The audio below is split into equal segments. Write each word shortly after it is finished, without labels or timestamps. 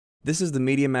This is the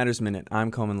Media Matters Minute.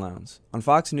 I'm Coleman Lowndes. On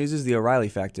Fox News' The O'Reilly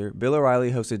Factor, Bill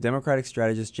O'Reilly hosted Democratic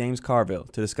strategist James Carville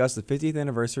to discuss the 50th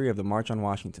anniversary of the March on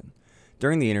Washington.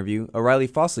 During the interview, O'Reilly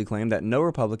falsely claimed that no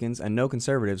Republicans and no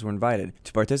conservatives were invited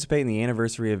to participate in the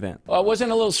anniversary event. Well, it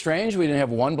wasn't a little strange we didn't have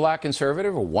one black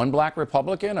conservative or one black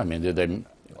Republican? I mean, did the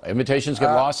invitations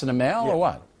get lost in the mail or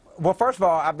what? Well, first of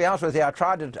all, I'll be honest with you, I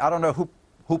don't know who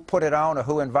put it on or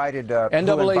who invited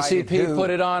NAACP put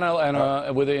it on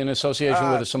in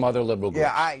association with some other liberal groups.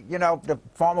 Yeah, the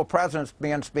former president's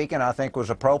speaking, I think, was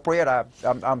appropriate.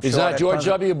 I'm Is sure not George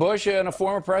W. Bush a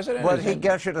former president? Well, he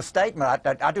issued a statement.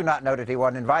 I do not know that he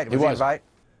wasn't invited. Was he invited?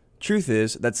 Truth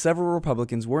is that several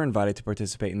Republicans were invited to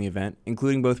participate in the event,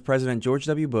 including both President George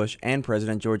W. Bush and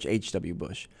President George H.W.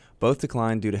 Bush. Both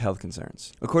declined due to health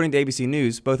concerns. According to ABC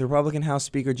News, both Republican House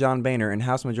Speaker John Boehner and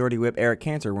House Majority Whip Eric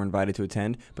Cantor were invited to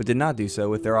attend, but did not do so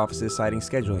with their offices citing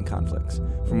scheduling conflicts.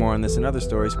 For more on this and other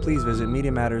stories, please visit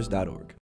MediaMatters.org.